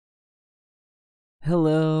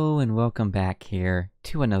Hello and welcome back here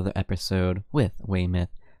to another episode with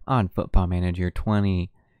Weymouth on Football Manager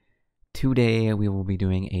 20. Today we will be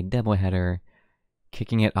doing a doubleheader,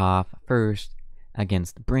 kicking it off first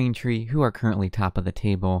against Braintree, who are currently top of the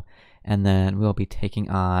table, and then we'll be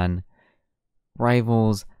taking on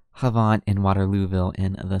rivals Havant and Waterlooville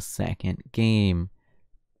in the second game.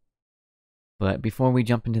 But before we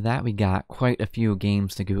jump into that, we got quite a few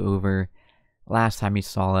games to go over. Last time you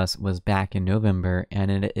saw us was back in November,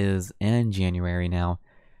 and it is in January now,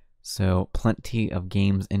 so plenty of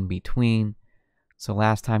games in between. So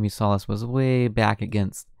last time you saw us was way back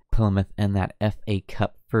against Plymouth in that FA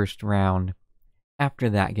Cup first round. After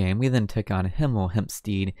that game, we then took on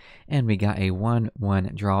Hempstead, and we got a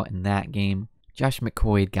 1-1 draw in that game. Josh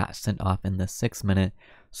McCoy got sent off in the 6th minute,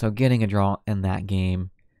 so getting a draw in that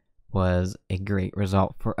game was a great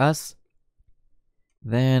result for us.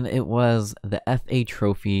 Then it was the FA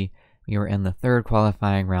Trophy. We were in the third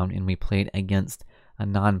qualifying round and we played against a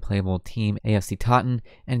non-playable team, AFC Taunton,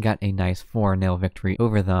 and got a nice 4-0 victory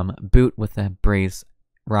over them. Boot with a brace,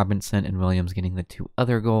 Robinson and Williams getting the 2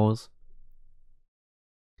 other goals.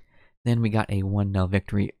 Then we got a 1-0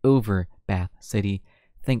 victory over Bath City,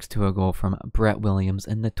 thanks to a goal from Brett Williams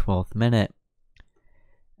in the 12th minute.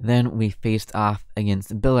 Then we faced off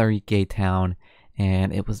against Billericay Town,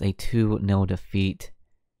 and it was a 2-0 defeat.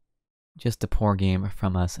 Just a poor game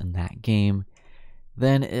from us in that game.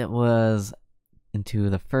 Then it was into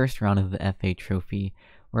the first round of the FA Trophy,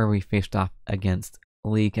 where we faced off against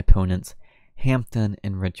league opponents Hampton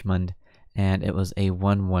and Richmond, and it was a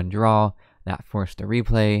 1-1 draw that forced a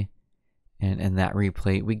replay. And in that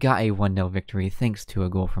replay, we got a 1-0 victory thanks to a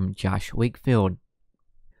goal from Josh Wakefield.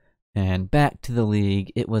 And back to the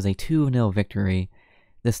league, it was a 2-0 victory,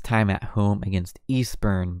 this time at home against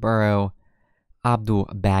Eastbourne Borough. Abdul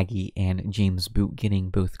Baggy and James Boot getting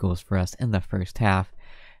both goals for us in the first half.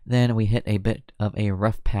 Then we hit a bit of a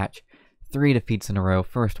rough patch, 3 defeats in a row.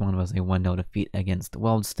 First one was a 1-0 defeat against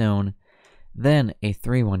Weldstone, then a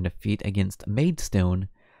 3-1 defeat against Maidstone.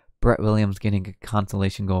 Brett Williams getting a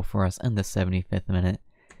consolation goal for us in the 75th minute,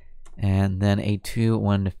 and then a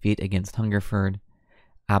 2-1 defeat against Hungerford.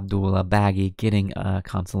 Abdullah Baggy getting a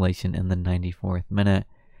consolation in the 94th minute.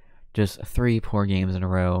 Just 3 poor games in a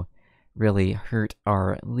row really hurt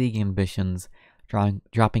our league ambitions,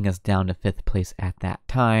 dropping us down to 5th place at that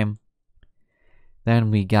time.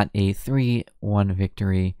 Then we got a 3-1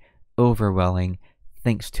 victory over Welling,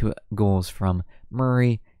 thanks to goals from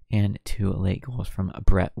Murray and 2 late goals from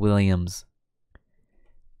Brett Williams.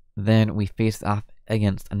 Then we faced off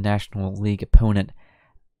against a National League opponent,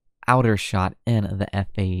 Aldershot, in the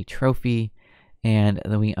FA Trophy, and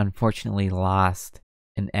we unfortunately lost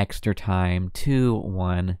in extra time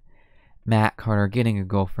 2-1. Matt Carter getting a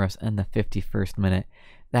goal for us in the 51st minute.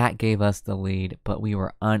 That gave us the lead, but we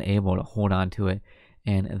were unable to hold on to it,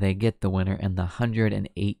 and they get the winner in the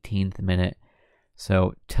 118th minute.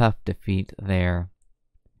 So tough defeat there.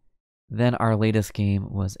 Then our latest game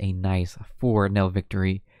was a nice 4-0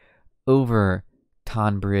 victory over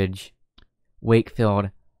Tonbridge.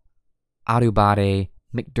 Wakefield, Adubade,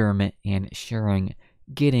 McDermott, and Shearing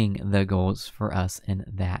getting the goals for us in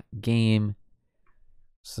that game.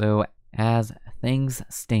 So as things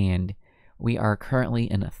stand, we are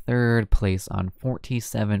currently in 3rd place on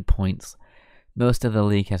 47 points. Most of the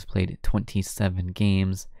league has played 27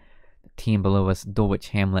 games. The team below us, Dulwich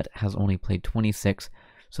Hamlet, has only played 26,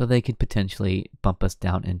 so they could potentially bump us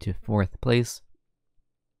down into 4th place.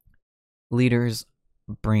 Leaders,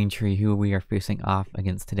 Braintree, who we are facing off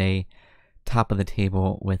against today, top of the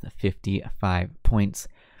table with 55 points.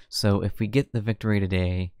 So if we get the victory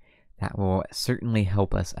today, that will certainly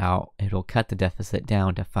help us out. It'll cut the deficit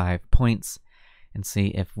down to 5 points and see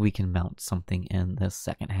if we can mount something in the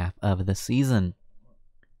second half of the season.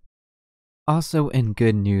 Also in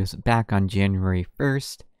good news, back on January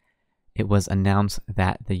 1st, it was announced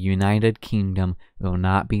that the United Kingdom will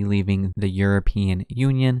not be leaving the European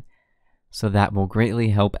Union, so that will greatly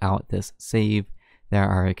help out this save. There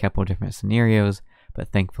are a couple different scenarios, but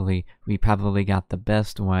thankfully we probably got the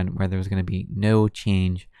best one where there's going to be no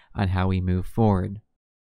change on how we move forward.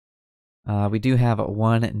 We do have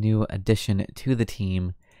one new addition to the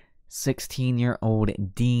team.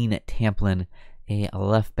 16-year-old Dean Tamplin, a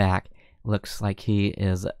left back. Looks like he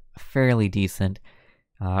is fairly decent.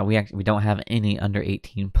 We don't have any under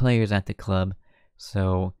 18 players at the club,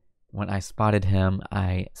 so when I spotted him,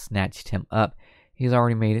 I snatched him up. He's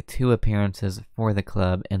already made 2 appearances for the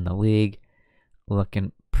club in the league,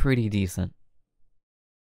 looking pretty decent.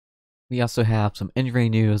 We also have some injury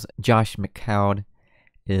news. Josh McCowd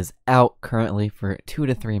is out currently for 2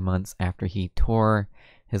 to 3 months after he tore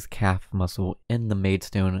his calf muscle in the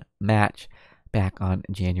Maidstone match back on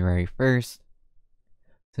January 1st.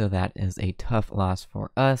 So that is a tough loss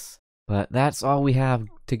for us. But that's all we have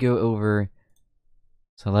to go over.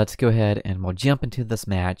 So let's go ahead and we'll jump into this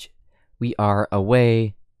match. We are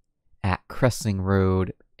away at Cressing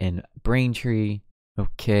Road in Braintree.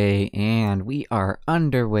 Okay, and we are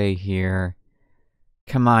underway here.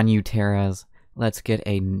 Come on, you Terras. Let's get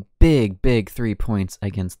a big 3 points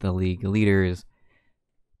against the league leaders.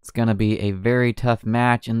 It's going to be a very tough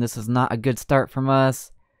match, and this is not a good start from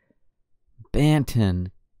us.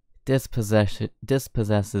 Banton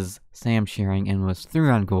dispossesses Sam Shearing and was through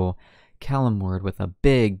on goal. Callum Ward with a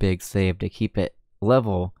big save to keep it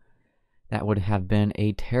level. That would have been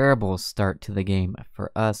a terrible start to the game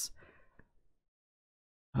for us.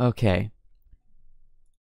 Okay.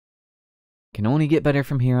 Can only get better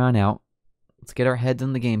from here on out. Let's get our heads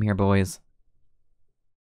in the game here, boys.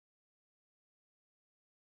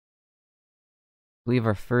 I believe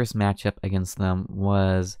our first matchup against them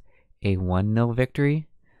was a 1-0 victory.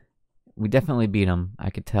 We definitely beat them,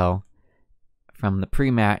 I could tell, from the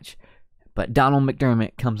pre-match. But Donald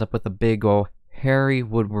McDermott comes up with a big goal. Harry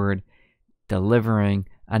Woodward delivering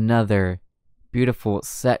another beautiful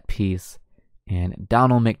set piece. And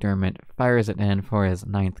Donald McDermott fires it in for his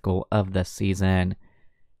 9th goal of the season.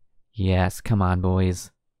 Yes, come on,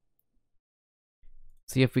 boys.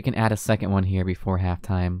 See if we can add a second one here before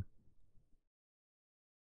halftime.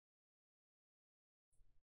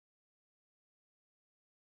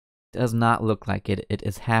 Does not look like it. It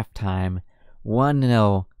is halftime.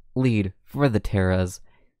 1-0 lead for the Terras,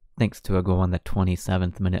 thanks to a goal in the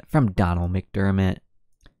 27th minute from Donald McDermott.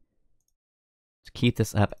 To keep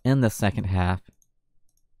this up in the second half.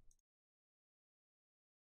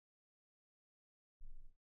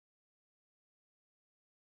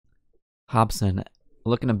 Hobson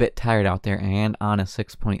looking a bit tired out there and on a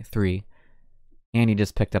 6.3. And he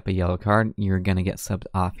just picked up a yellow card. You're going to get subbed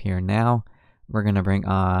off here now. We're going to bring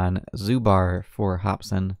on Zubar for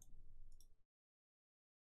Hobson.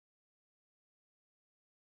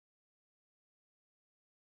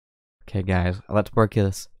 Okay, guys, let's work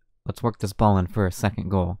this ball in for a second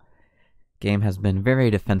goal. Game has been very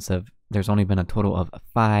defensive. There's only been a total of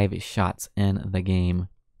 5 shots in the game.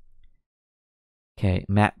 Okay,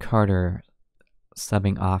 Matt Carter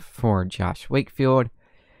subbing off for Josh Wakefield.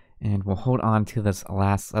 And we'll hold on to this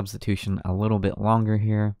last substitution a little bit longer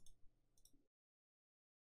here.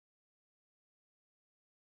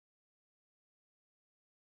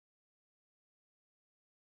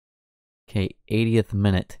 Okay, 80th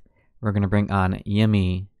minute. We're going to bring on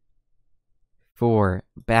Yemi for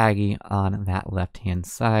Baggy on that left-hand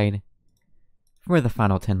side for the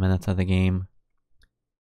final 10 minutes of the game.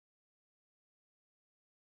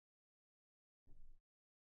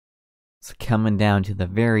 It's coming down to the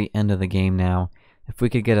very end of the game now. If we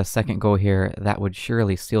could get a second goal here, that would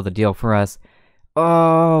surely seal the deal for us.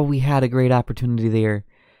 Oh, we had a great opportunity there.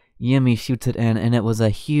 Yemi shoots it in, and it was a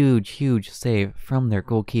huge save from their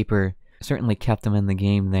goalkeeper. Certainly kept them in the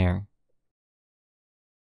game there.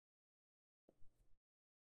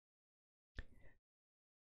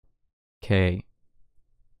 Okay.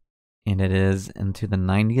 And it is into the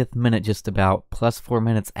 90th minute just about, plus 4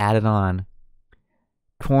 minutes added on.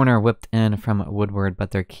 Corner whipped in from Woodward,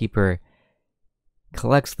 but their keeper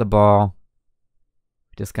collects the ball.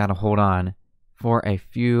 Just gotta hold on for a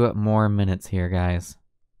few more minutes here, guys.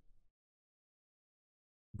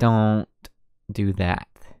 Don't do that.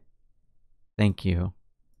 Thank you.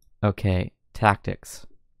 Okay, tactics.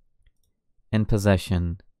 In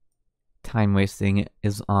possession. Time wasting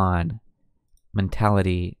is on.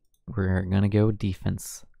 Mentality. We're gonna go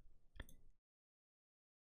defense.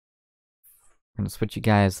 We're gonna switch you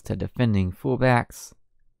guys to defending fullbacks.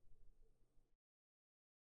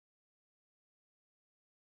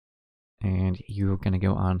 And you're gonna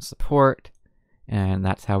go on support. And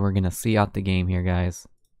that's how we're gonna see out the game here, guys.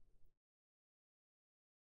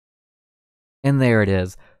 And there it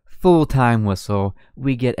is. Full-time whistle.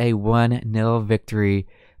 We get a 1-0 victory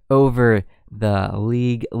over the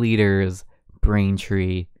league leaders,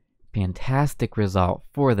 Braintree. Fantastic result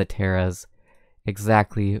for the Terras.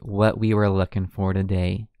 Exactly what we were looking for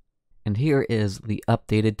today. And here is the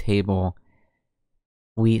updated table.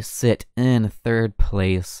 We sit in 3rd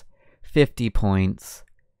place, 50 points.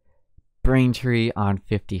 Braintree on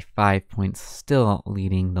 55 points, still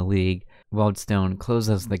leading the league. Wealdstone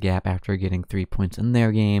closes the gap after getting 3 points in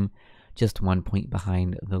their game, just 1 point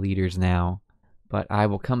behind the leaders now. But I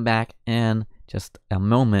will come back in just a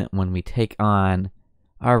moment when we take on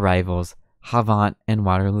our rivals, Havant and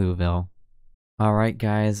Waterlooville. Alright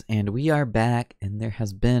guys, and we are back, and there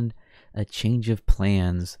has been a change of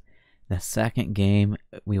plans. The second game,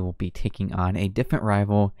 we will be taking on a different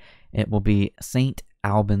rival. It will be St.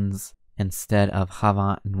 Albans instead of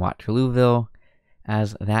Havant and Waterlooville,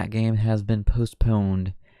 as that game has been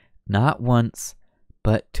postponed not once,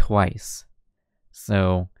 but twice.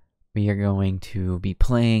 So we are going to be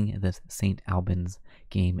playing this St. Albans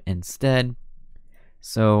game instead.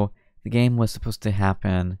 So the game was supposed to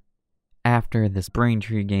happen after this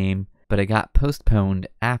Braintree game, but it got postponed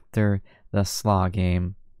after the Slaw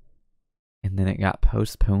game. And then it got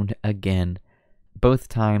postponed again, both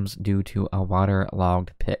times due to a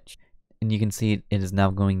waterlogged pitch. And you can see it is now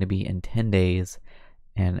going to be in 10 days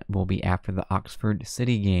and will be after the Oxford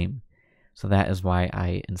City game. So that is why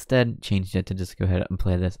I instead changed it to just go ahead and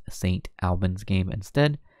play this St. Albans game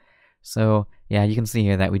instead. So yeah, you can see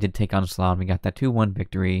here that we did take on Slough and we got that 2-1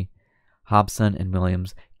 victory. Hobson and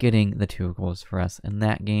Williams getting the 2 goals for us in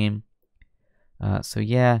that game. So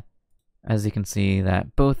yeah, as you can see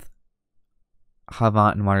that both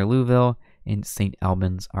Havant and Waterlooville and St.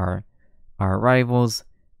 Albans are our rivals.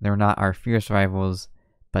 They're not our fierce rivals,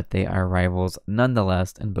 but they are rivals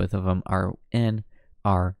nonetheless, and both of them are in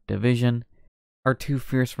our division. Our 2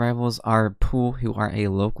 fierce rivals are Poole, who are a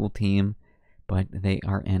local team, but they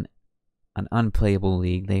are in an unplayable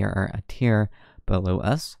league. They are a tier below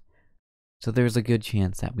us, so there's a good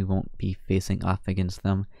chance that we won't be facing off against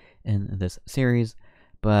them in this series.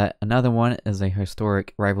 But another one is a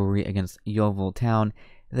historic rivalry against Yeovil Town.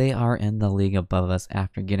 They are in the league above us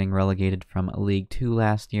after getting relegated from League 2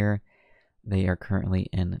 last year. They are currently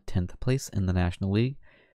in 10th place in the National League,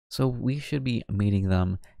 so we should be meeting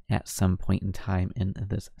them at some point in time in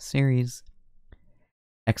this series.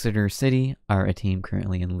 Exeter City are a team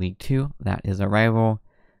currently in League 2. That is a rival.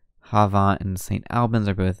 Havant and St. Albans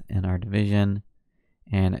are both in our division.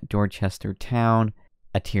 And Dorchester Town,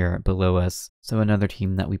 a tier below us, so another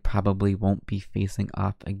team that we probably won't be facing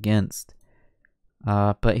off against.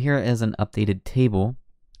 But here is an updated table.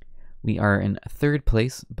 We are in 3rd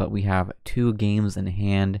place, but we have 2 games in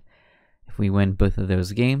hand. If we win both of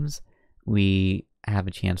those games, we have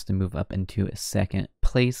a chance to move up into 2nd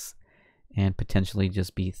place and potentially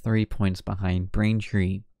just be 3 points behind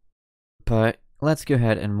Braintree. But let's go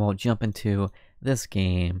ahead and we'll jump into this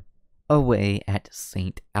game away at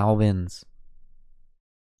St. Albans.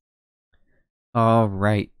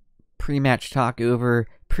 Alright, pre-match talk over,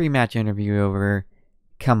 pre-match interview over.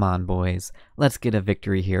 Come on, boys. Let's get a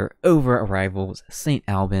victory here over our rivals, St.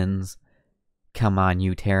 Albans. Come on,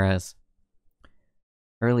 you Terras.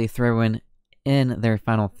 Early throw-in in their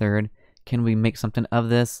final third. Can we make something of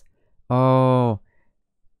this? Oh,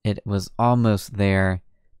 it was almost there,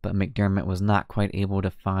 but McDermott was not quite able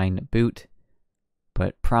to find Boot.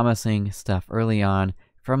 But promising stuff early on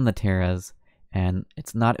from the Terras, and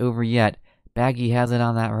it's not over yet. Baggy has it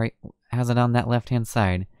on that left-hand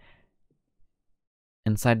side.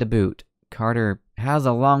 Inside the Boot. Carter has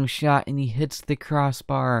a long shot and he hits the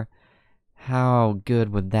crossbar. How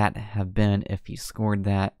good would that have been if he scored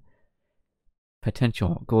that?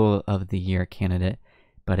 Potential goal of the year candidate,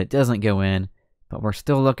 but it doesn't go in. But we're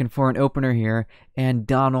still looking for an opener here, and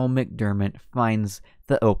Donald McDermott finds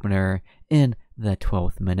the opener in the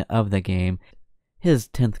 12th minute of the game. His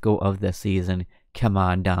 10th goal of the season. Come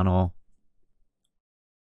on, Donald.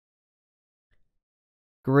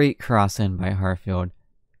 Great cross in by Harfield.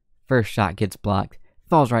 First shot gets blocked,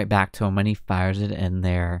 falls right back to him, and he fires it in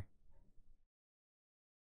there.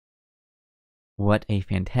 What a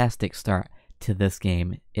fantastic start to this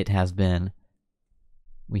game it has been.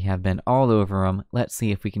 We have been all over them. Let's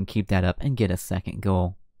see if we can keep that up and get a second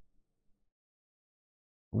goal.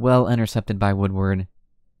 Well intercepted by Woodward.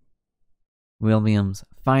 Williams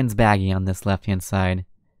finds Baggy on this left-hand side.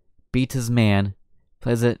 Beats his man.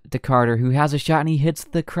 Plays it to Carter, who has a shot, and he hits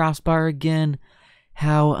the crossbar again.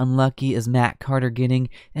 How unlucky is Matt Carter getting?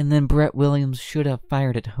 And then Brett Williams should have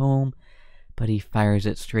fired it home, but he fires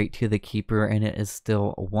it straight to the keeper, and it is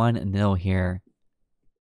still 1-0 here.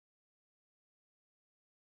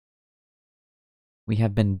 We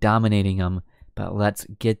have been dominating them, but let's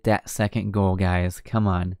get that second goal, guys. Come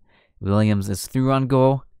on. Williams is through on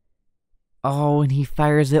goal. Oh, and he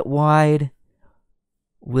fires it wide.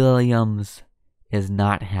 Williams is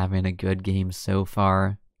not having a good game so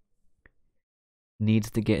far. Needs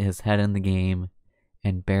to get his head in the game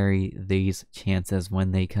and bury these chances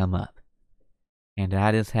when they come up. And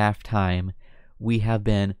that is halftime. We have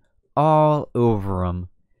been all over them.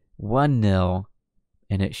 1-0.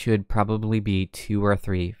 And it should probably be 2 or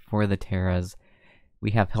 3 for the Terras.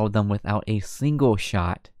 We have held them without a single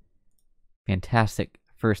shot. Fantastic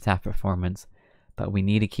first half performance. But we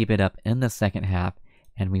need to keep it up in the second half.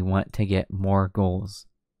 And we want to get more goals.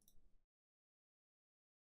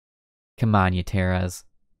 Come on, you Terras.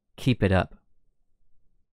 Keep it up.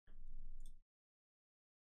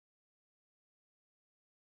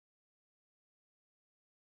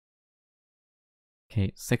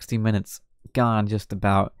 Okay, 60 minutes gone just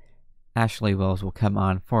about. Ashley Wells will come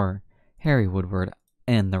on for Harry Woodward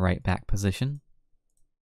in the right back position.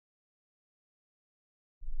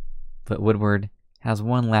 But Woodward has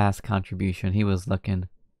one last contribution. He was looking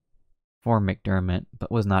for McDermott,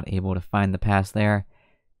 but was not able to find the pass there.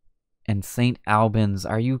 And St. Albans,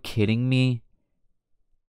 are you kidding me?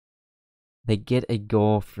 They get a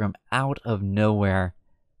goal from out of nowhere.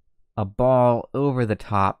 A ball over the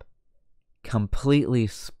top completely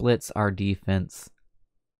splits our defense.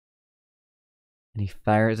 And he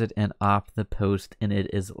fires it in off the post, and it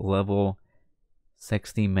is level.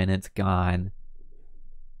 60 minutes gone.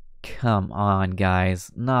 Come on,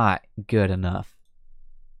 guys. Not good enough.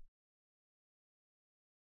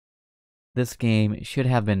 This game should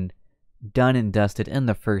have been done and dusted in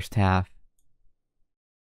the first half.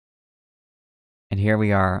 And here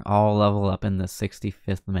we are, all level up in the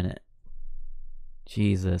 65th minute.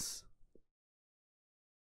 Jesus.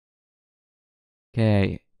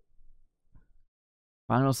 Okay.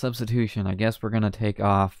 Final substitution. I guess we're going to take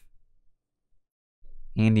off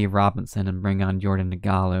Andy Robinson and bring on Jordan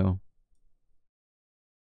Ngallo.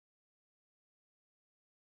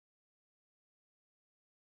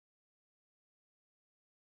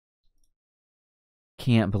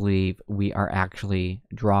 Can't believe we are actually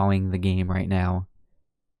drawing the game right now.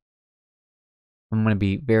 I'm going to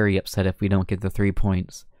be very upset if we don't get the 3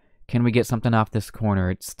 points. Can we get something off this corner?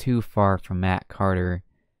 It's too far from Matt Carter.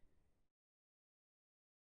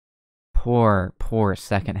 Poor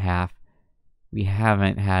second half. We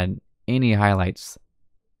haven't had any highlights.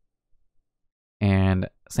 And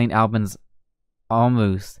St. Albans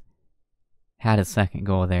almost had a second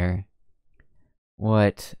goal there.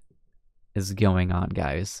 What is going on,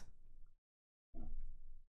 guys?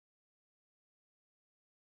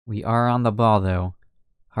 We are on the ball, though.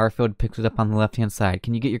 Harfield picks it up on the left-hand side.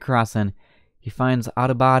 Can you get your cross in? He finds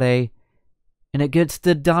Atabade, and it gets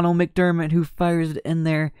to Donald McDermott, who fires it in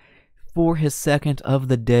there for his second of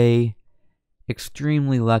the day.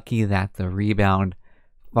 Extremely lucky that the rebound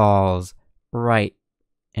falls right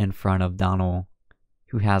in front of Donald,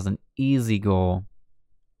 who has an easy goal.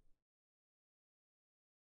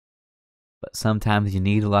 But sometimes you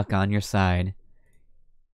need luck on your side.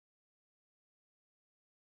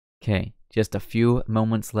 Okay, just a few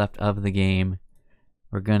moments left of the game.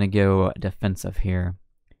 We're going to go defensive here.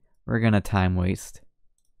 We're going to time waste.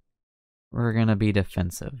 We're going to be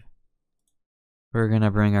defensive. We're going to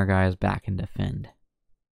bring our guys back and defend.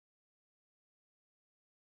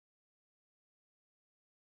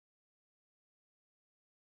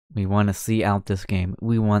 We want to see out this game.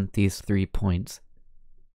 We want these 3 points.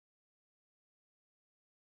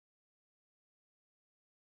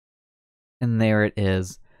 And there it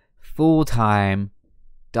is. Full time.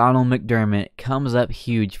 Donald McDermott comes up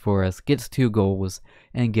huge for us, gets 2 goals,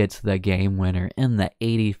 and gets the game winner in the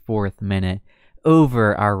 84th minute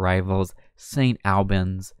over our rivals, St.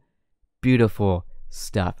 Albans. Beautiful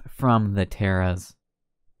stuff from the Terras.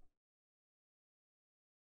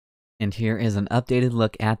 And here is an updated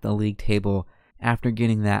look at the league table. After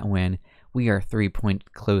getting that win, we are 3 points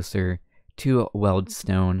closer to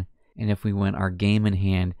Weldstone. And if we win our game in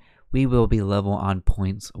hand, we will be level on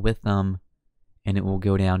points with them. And it will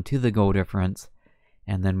go down to the goal difference.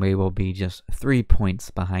 And then we will be just 3 points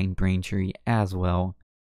behind Braintree as well.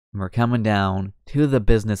 And we're coming down to the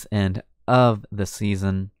business end of the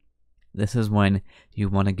season. This is when you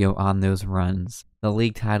want to go on those runs. The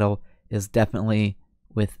league title is definitely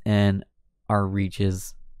within our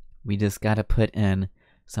reaches. We just got to put in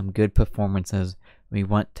some good performances. We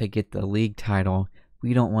want to get the league title.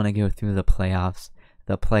 We don't want to go through the playoffs.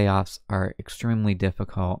 The playoffs are extremely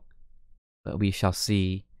difficult, but we shall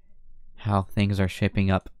see how things are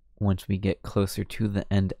shaping up once we get closer to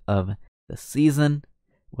the end of the season,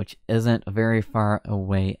 which isn't very far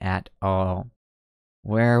away at all.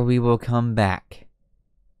 Where we will come back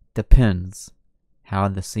depends how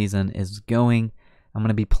the season is going. I'm going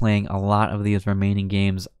to be playing a lot of these remaining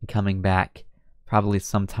games, coming back probably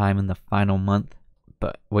sometime in the final month,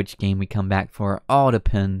 but which game we come back for all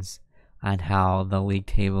depends on how the league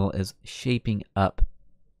table is shaping up.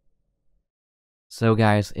 So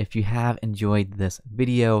guys, if you have enjoyed this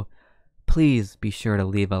video, please be sure to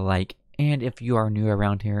leave a like, and if you are new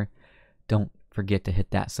around here, don't forget to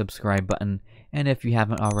hit that subscribe button, and if you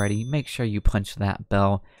haven't already, make sure you punch that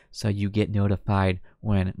bell so you get notified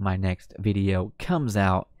when my next video comes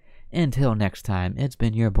out. Until next time, it's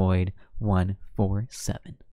been your Boyd 147.